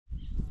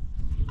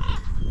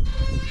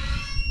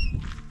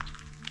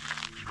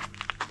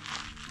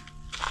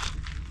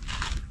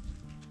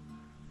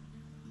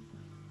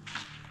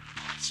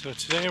So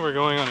today we're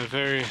going on a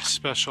very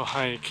special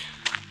hike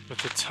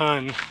with a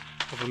ton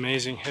of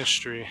amazing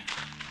history,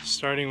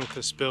 starting with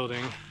this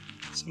building.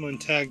 Someone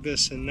tagged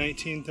this in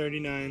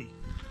 1939.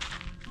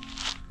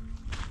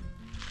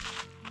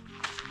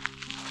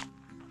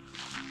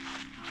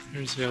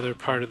 Here's the other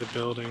part of the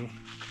building.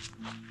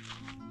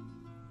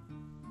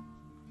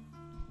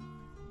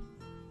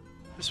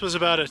 This was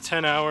about a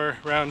 10-hour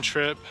round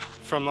trip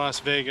from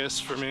Las Vegas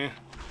for me.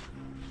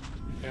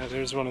 Yeah,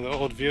 there's one of the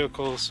old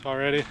vehicles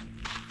already.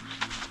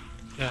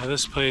 Yeah,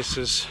 this place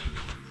is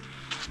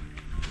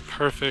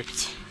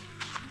perfect.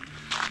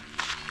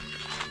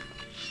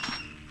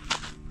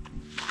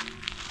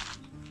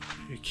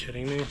 Are you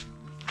kidding me?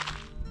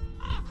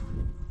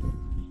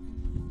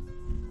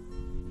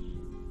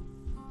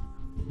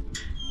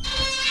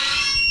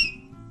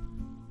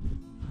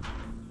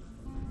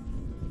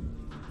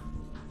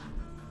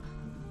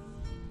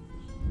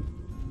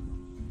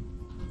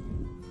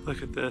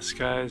 Look at this,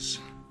 guys.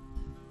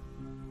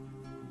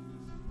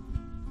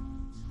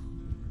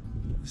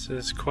 This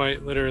is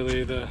quite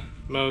literally the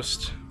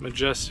most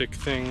majestic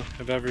thing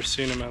I've ever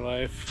seen in my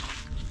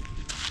life.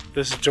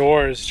 This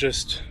door is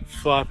just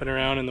flopping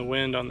around in the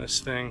wind on this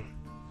thing.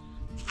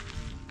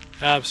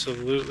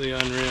 Absolutely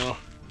unreal.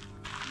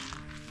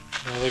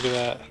 Oh, look at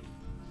that.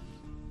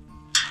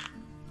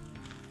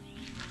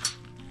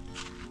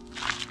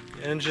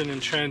 The engine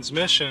and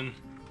transmission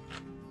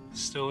is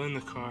still in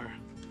the car.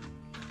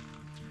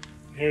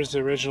 Here's the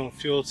original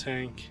fuel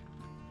tank.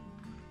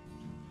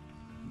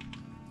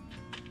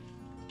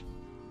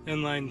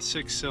 Inline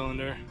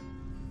 6-cylinder.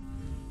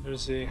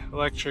 There's the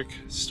electric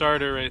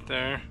starter right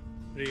there.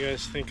 What do you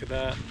guys think of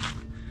that?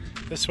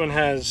 This one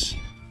has,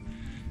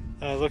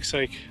 looks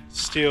like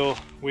steel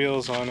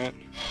wheels on it.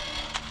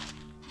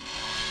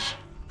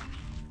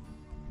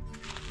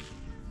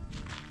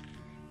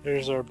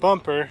 There's our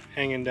bumper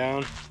hanging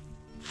down.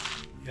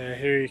 Yeah,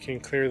 here you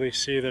can clearly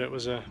see that it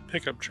was a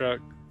pickup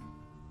truck.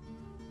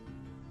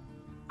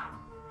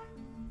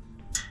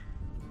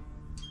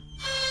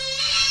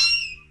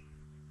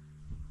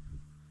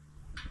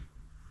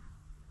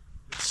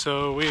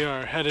 So we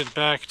are headed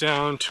back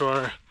down to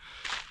our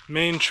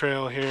main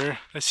trail here.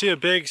 I see a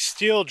big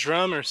steel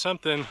drum or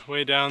something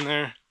way down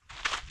there.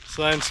 This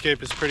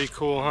landscape is pretty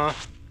cool, huh?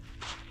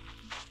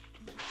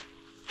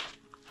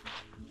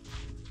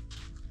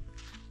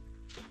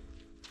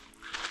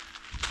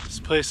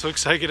 This place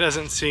looks like it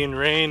hasn't seen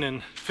rain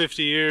in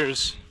 50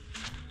 years,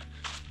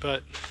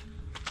 but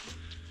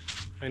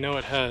I know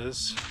it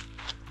has.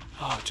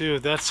 Oh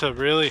dude, that's a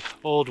really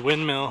old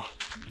windmill.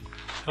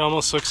 It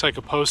almost looks like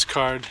a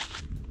postcard.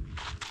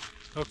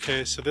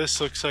 Okay, so this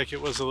looks like it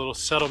was a little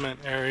settlement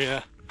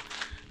area.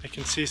 I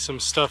can see some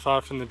stuff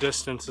off in the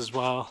distance as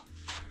well.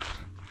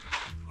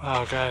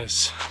 Wow,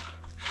 guys.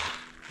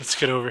 Let's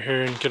get over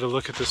here and get a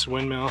look at this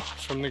windmill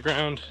from the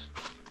ground.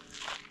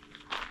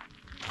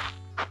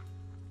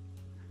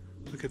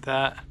 Look at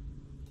that.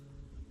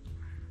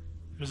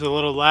 There's a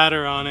little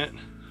ladder on it.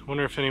 I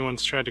wonder if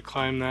anyone's tried to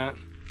climb that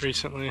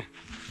recently.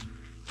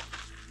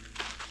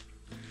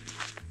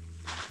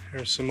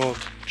 Here's some old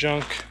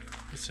junk.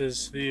 This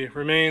is the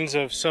remains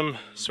of some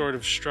sort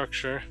of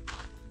structure.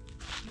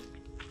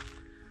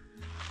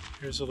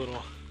 Here's a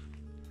little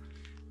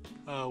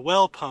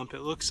well pump,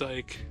 it looks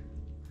like,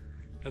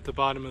 at the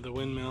bottom of the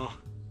windmill.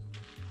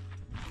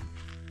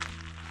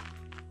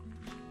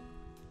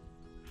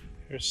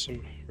 Here's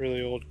some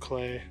really old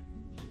clay.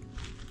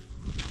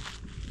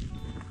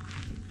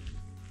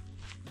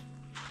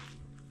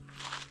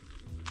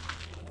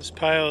 This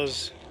pile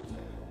is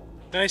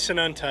nice and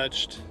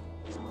untouched.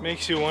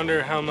 Makes you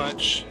wonder how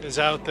much is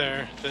out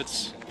there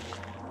that's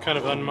kind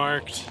of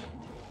unmarked.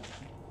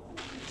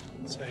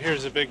 So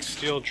here's a big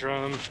steel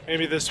drum.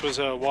 Maybe this was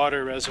a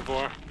water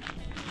reservoir.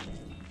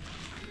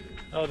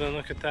 Oh, then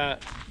look at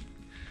that.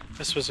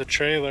 This was a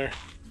trailer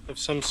of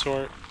some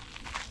sort.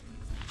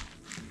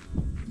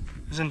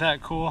 Isn't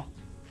that cool?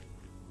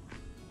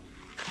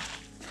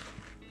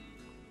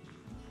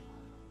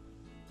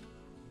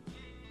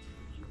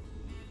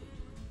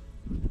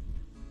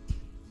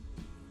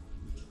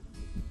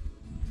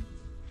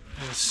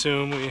 I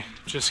assume we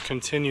just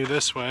continue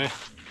this way.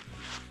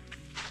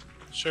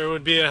 Sure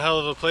would be a hell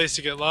of a place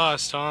to get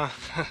lost, huh?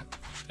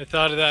 I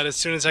thought of that as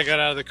soon as I got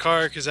out of the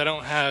car because I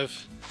don't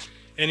have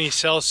any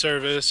cell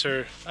service,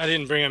 or I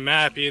didn't bring a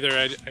map either.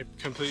 I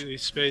completely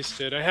spaced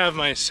it. I have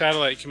my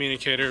satellite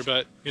communicator,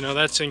 but you know,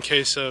 that's in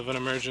case of an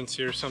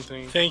emergency or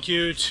something. Thank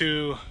you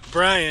to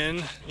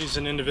Brian. He's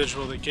an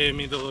individual that gave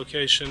me the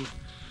location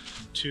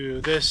to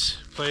this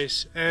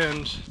place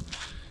and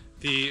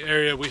the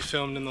area we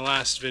filmed in the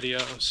last video,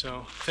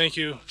 so thank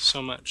you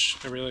so much.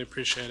 I really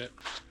appreciate it.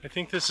 I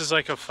think this is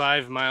like a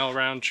 5-mile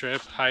round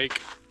trip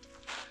hike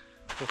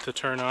with the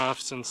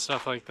turnoffs and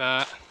stuff like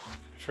that.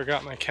 I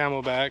forgot my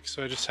CamelBak,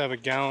 so I just have a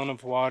gallon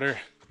of water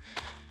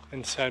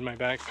inside my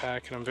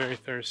backpack, and I'm very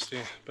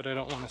thirsty, but I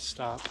don't want to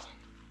stop.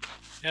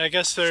 Yeah, I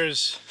guess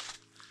there's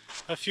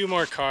a few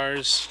more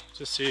cars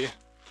to see.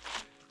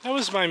 That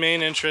was my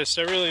main interest.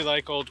 I really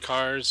like old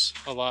cars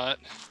a lot.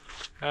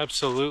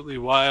 Absolutely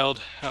wild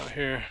out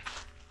here.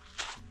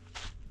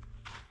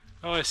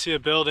 Oh, I see a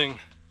building.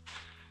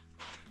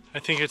 I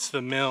think it's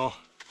the mill.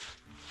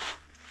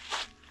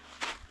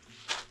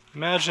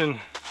 Imagine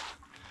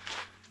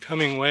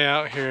coming way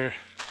out here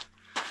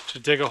to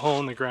dig a hole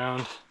in the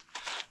ground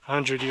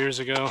 100 years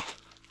ago.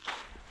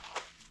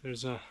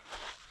 There's a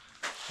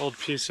old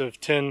piece of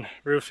tin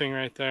roofing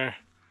right there.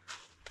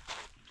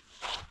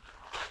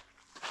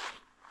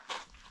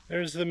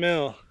 There's the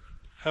mill.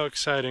 How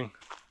exciting.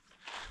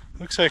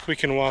 Looks like we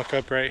can walk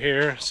up right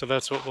here, so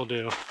that's what we'll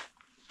do.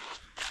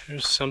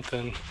 Here's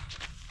something.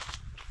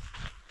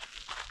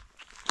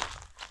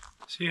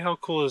 See how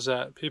cool is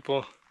that?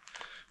 People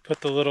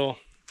put the little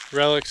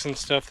relics and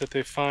stuff that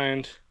they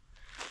find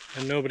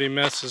and nobody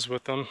messes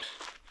with them.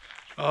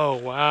 Oh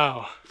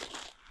wow.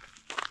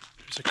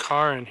 There's a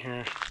car in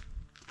here.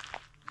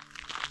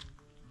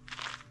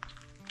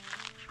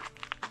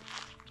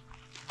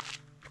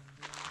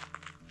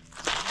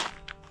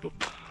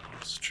 Oop,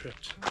 almost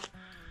tripped.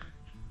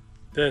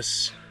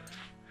 This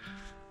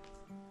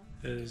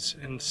is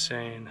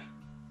insane.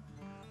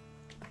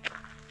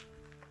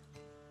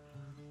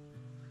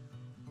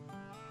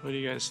 What do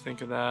you guys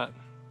think of that?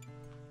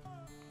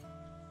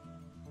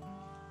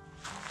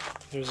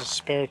 There's a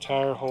spare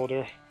tire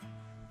holder.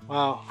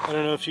 Wow, I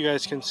don't know if you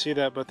guys can see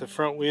that, but the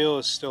front wheel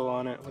is still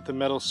on it with the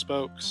metal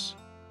spokes.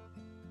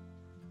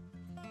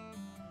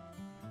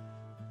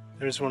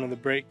 There's one of the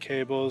brake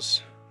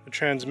cables. The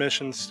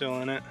transmission's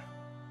still in it.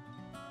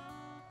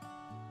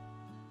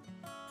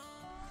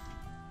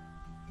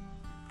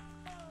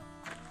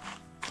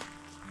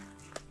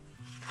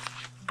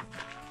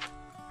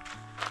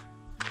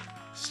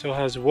 Still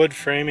has wood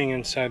framing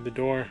inside the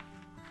door.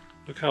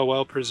 Look how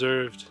well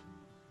preserved.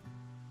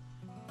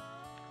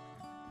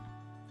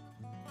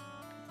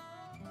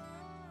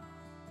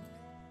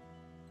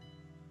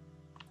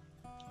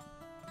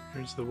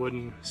 Here's the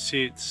wooden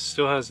seats.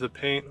 Still has the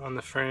paint on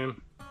the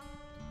frame.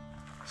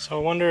 So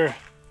I wonder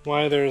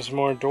why there's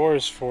more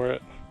doors for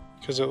it,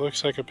 because it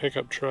looks like a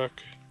pickup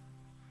truck.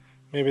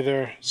 Maybe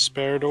they're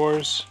spare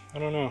doors? I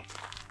don't know.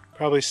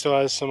 Probably still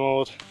has some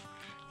old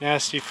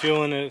nasty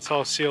fuel in it. It's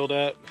all sealed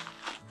up.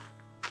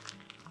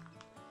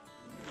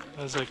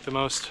 That's like the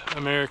most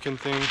American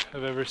thing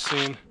I've ever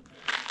seen.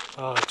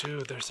 Oh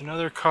dude, there's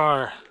another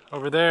car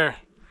over there.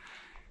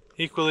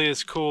 Equally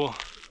as cool.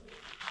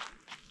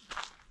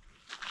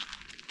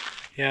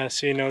 Yeah,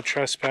 see, no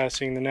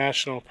trespassing. The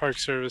National Park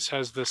Service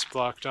has this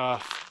blocked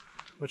off,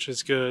 which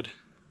is good,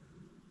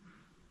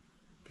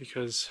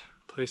 because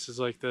places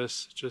like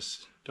this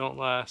just don't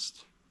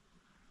last.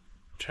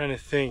 I'm trying to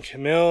think,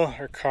 mill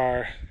or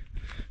car?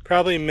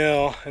 Probably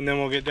mill, and then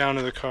we'll get down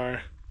to the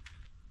car.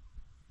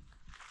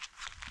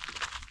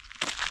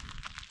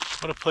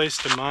 What a place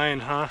to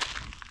mine, huh?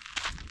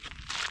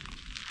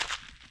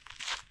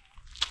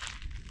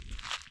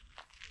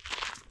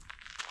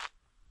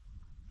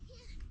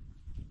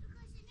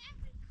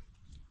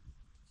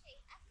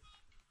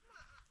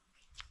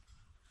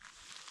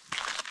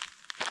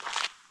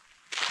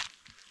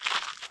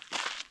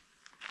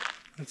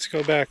 Let's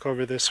go back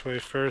over this way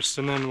first,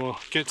 and then we'll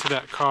get to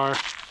that car.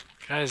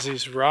 Guys,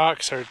 these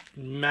rocks are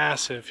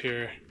massive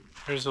here.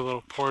 There's a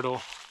little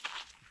portal.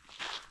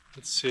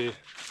 Let's see.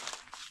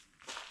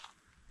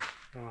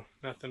 Oh,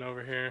 nothing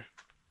over here.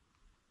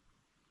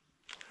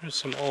 There's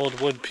some old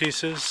wood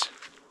pieces.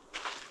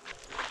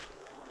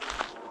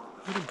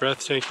 What a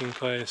breathtaking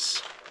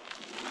place.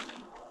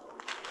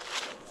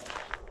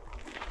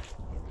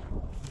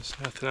 There's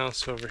nothing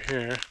else over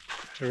here.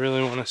 I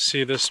really want to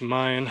see this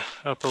mine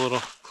up a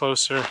little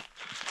closer,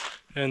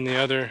 and the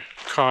other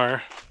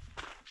car.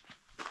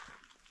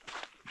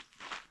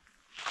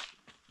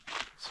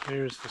 So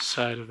here's the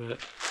side of it.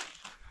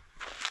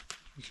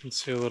 You can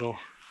see a little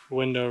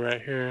window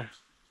right here.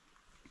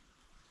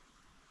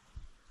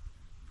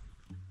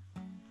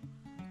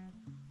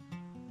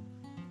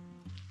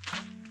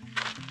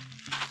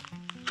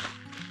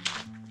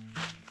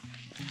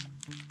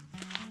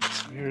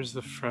 So here's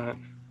the front.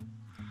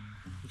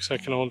 Looks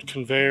like an old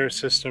conveyor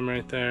system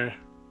right there.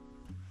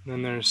 And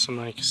then there's some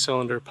like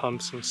cylinder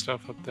pumps and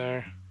stuff up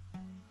there.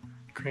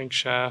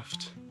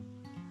 Crankshaft.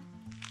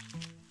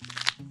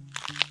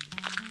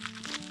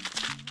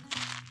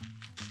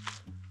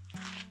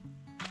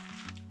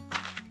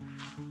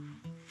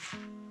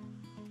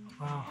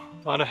 Wow,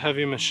 a lot of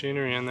heavy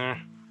machinery in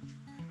there.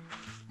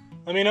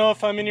 Let me know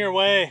if I'm in your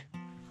way.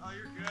 Oh,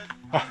 you're good.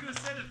 I was gonna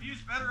say the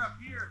view's better up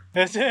here.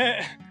 That's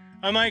it.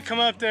 I might come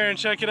up there and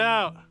check it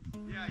out.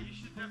 Yeah, you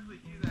should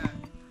definitely do that.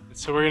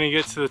 So we're gonna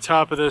get to the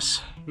top of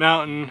this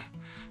mountain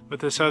with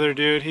this other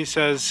dude. He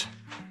says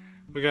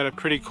we got a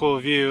pretty cool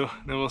view.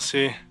 Then we'll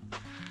see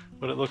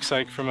what it looks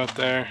like from up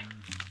there.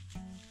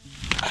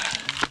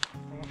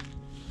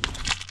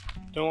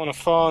 Don't want to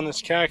fall on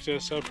this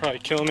cactus, that'll probably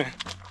kill me.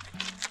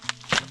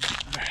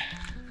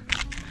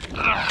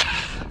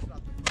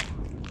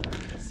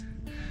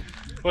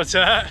 What's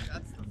that?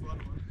 That's the fun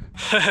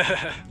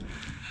one.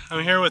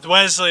 I'm here with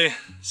Wesley.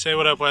 Say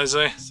what up,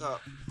 Wesley. What's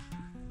up?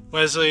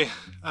 Wesley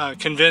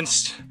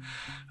convinced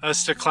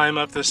us to climb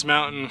up this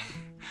mountain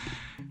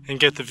and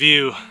get the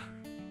view.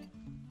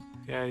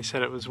 Yeah, he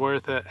said it was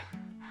worth it.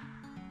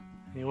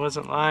 He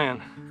wasn't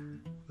lying.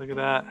 Look at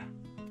that.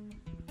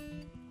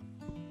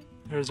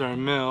 There's our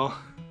mill.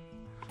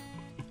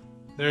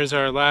 There's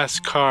our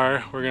last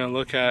car we're gonna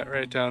look at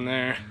right down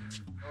there.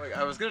 Oh,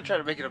 I was gonna try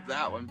to make it up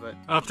that one, but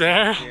Up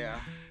there? yeah.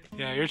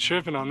 Yeah, you're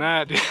tripping on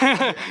that, dude.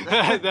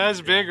 That's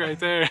big right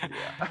there.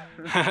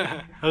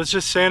 Yeah. I was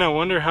just saying, I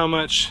wonder how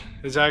much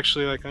is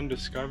actually like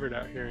undiscovered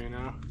out here, you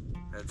know?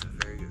 That's a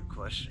very good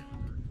question.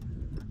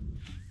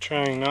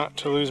 Trying not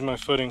to lose my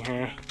footing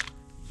here.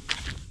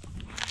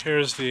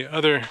 Here's the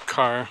other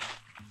car.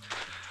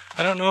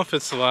 I don't know if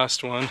it's the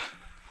last one.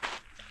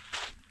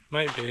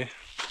 Might be.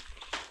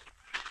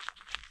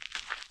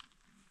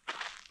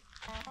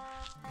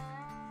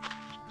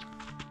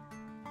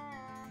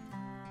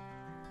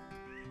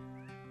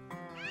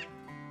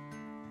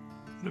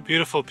 What a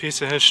beautiful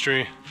piece of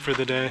history for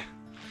the day.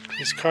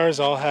 These cars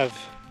all have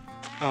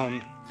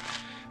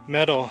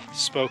metal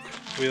spoke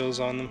wheels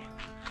on them.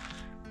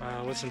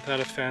 Wow, wasn't that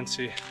a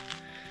fancy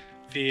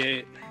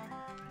V8?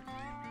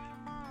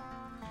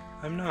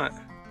 I'm not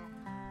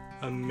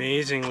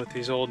amazing with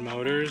these old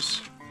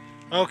motors.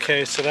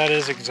 Okay, so that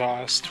is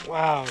exhaust.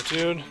 Wow,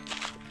 dude.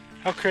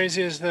 How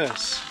crazy is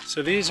this?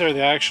 So these are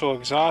the actual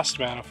exhaust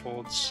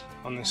manifolds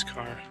on this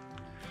car,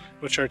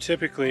 which are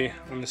typically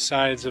on the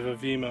sides of a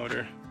V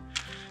motor.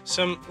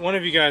 One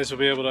of you guys will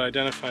be able to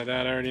identify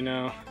that, I already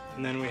know.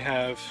 And then we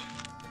have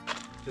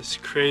this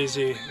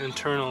crazy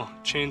internal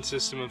chain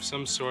system of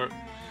some sort.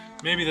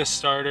 Maybe the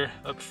starter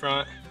up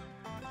front.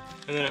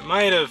 And then it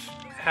might have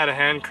had a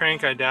hand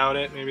crank, I doubt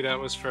it. Maybe that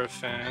was for a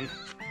fan.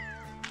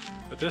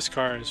 But this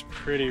car is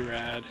pretty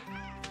rad.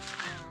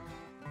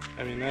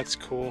 I mean, that's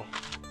cool.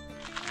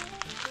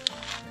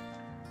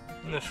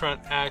 And the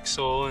front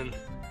axle and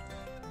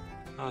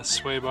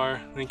sway bar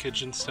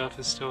linkage and stuff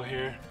is still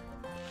here.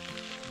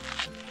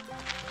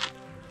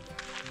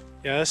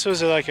 Yeah, this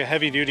was like a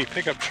heavy-duty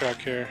pickup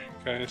truck here,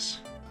 guys.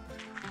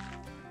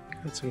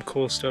 Got some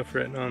cool stuff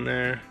written on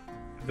there.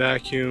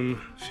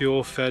 Vacuum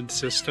fuel-fed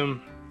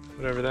system,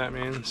 whatever that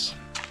means.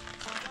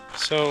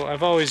 So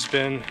I've always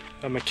been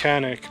a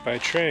mechanic by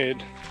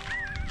trade,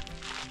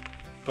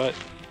 but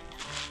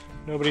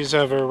nobody's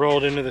ever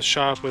rolled into the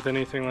shop with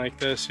anything like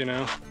this, you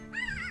know?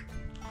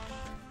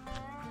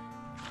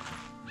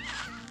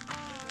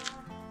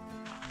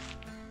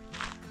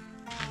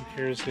 And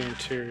here's the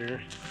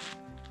interior.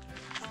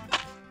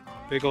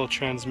 Big old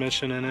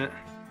transmission in it.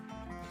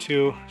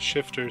 2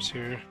 shifters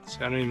here.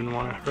 So I don't even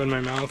want to run my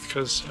mouth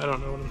because I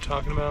don't know what I'm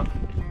talking about.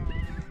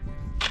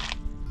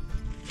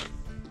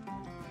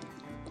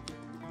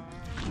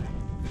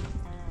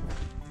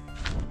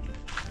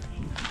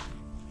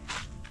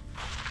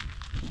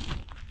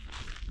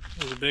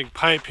 There's a big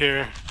pipe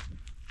here.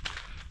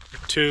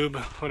 A tube,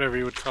 whatever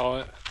you would call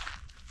it.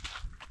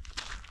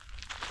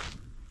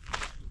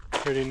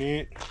 Pretty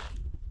neat.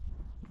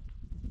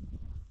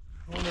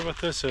 I wonder what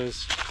this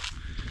is.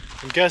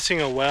 I'm guessing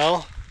a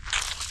well.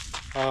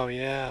 Oh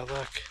yeah,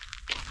 look.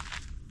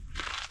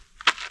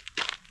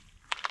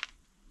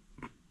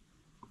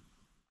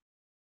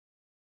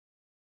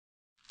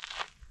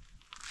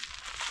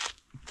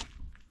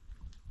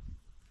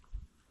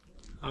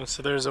 Oh,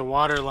 so there's a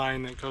water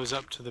line that goes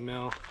up to the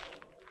mill.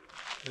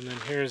 And then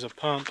here's a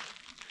pump.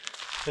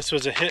 This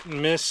was a hit and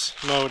miss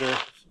motor.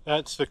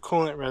 That's the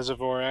coolant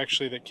reservoir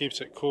actually that keeps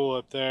it cool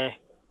up there.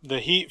 The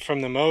heat from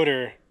the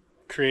motor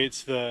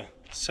creates the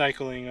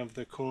cycling of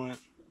the coolant.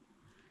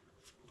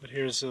 But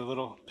here's a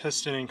little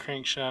piston and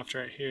crankshaft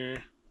right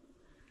here.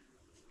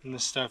 And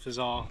this stuff is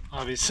all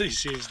obviously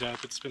seized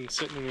up. It's been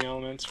sitting in the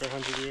elements for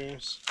 100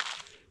 years.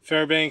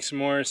 Fairbanks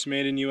Morse,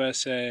 made in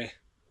USA.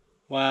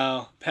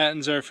 Wow,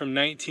 patents are from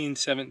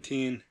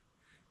 1917.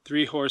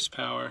 3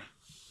 horsepower.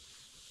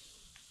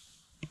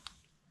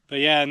 But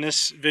yeah, in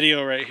this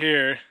video right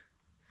here,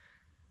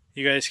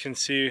 you guys can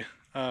see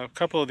a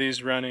couple of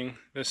these running.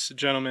 This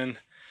gentleman,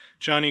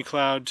 Johnny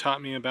Cloud,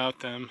 taught me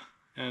about them,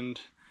 and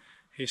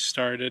he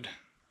started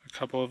a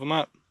couple of them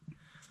up.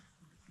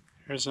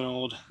 Here's an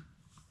old,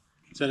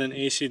 is that an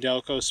AC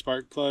Delco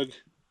spark plug?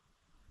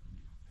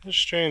 It's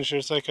strange,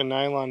 there's like a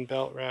nylon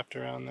belt wrapped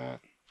around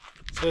that.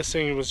 So this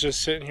thing was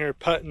just sitting here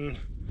putting,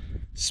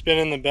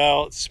 spinning the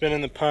belt,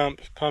 spinning the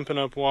pump, pumping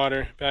up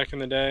water back in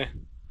the day.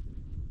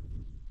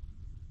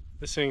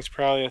 This thing's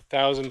probably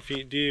 1,000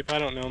 feet deep. I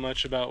don't know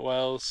much about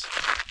wells.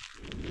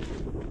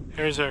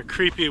 Here's our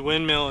creepy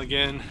windmill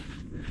again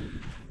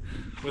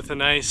with a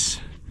nice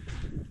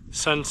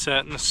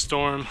sunset and a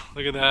storm.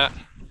 Look at that.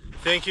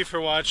 Thank you for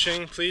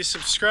watching. Please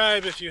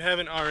subscribe if you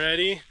haven't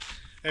already.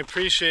 I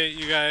appreciate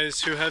you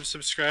guys who have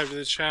subscribed to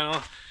the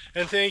channel.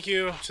 And thank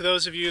you to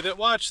those of you that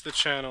watch the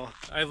channel.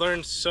 I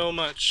learned so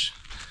much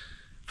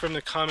from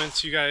the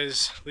comments you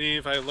guys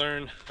leave. I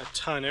learn a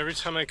ton. Every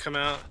time I come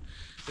out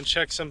and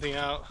check something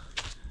out,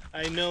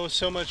 I know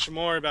so much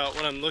more about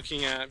what I'm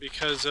looking at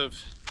because of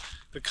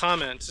the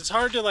comments. It's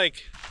hard to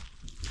like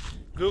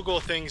Google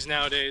things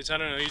nowadays. I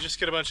don't know, you just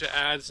get a bunch of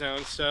ads now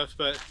and stuff,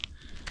 but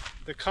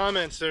the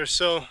comments, they're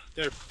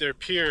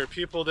pure.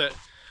 People that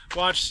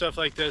watch stuff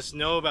like this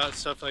know about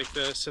stuff like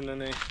this, and then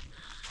they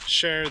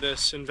share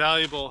this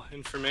invaluable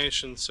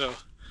information. So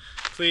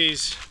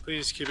please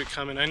keep it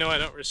coming. I know I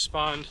don't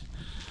respond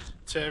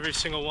to every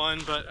single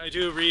one, but I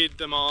do read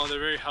them all. They're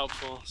very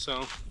helpful,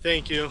 so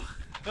thank you.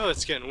 Oh,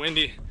 it's getting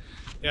windy.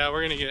 Yeah, I'm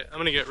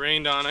gonna get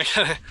rained on. I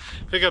gotta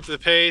pick up the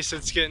pace.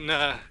 It's getting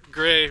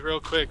gray real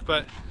quick,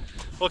 but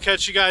we'll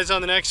catch you guys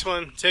on the next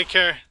one. Take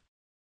care.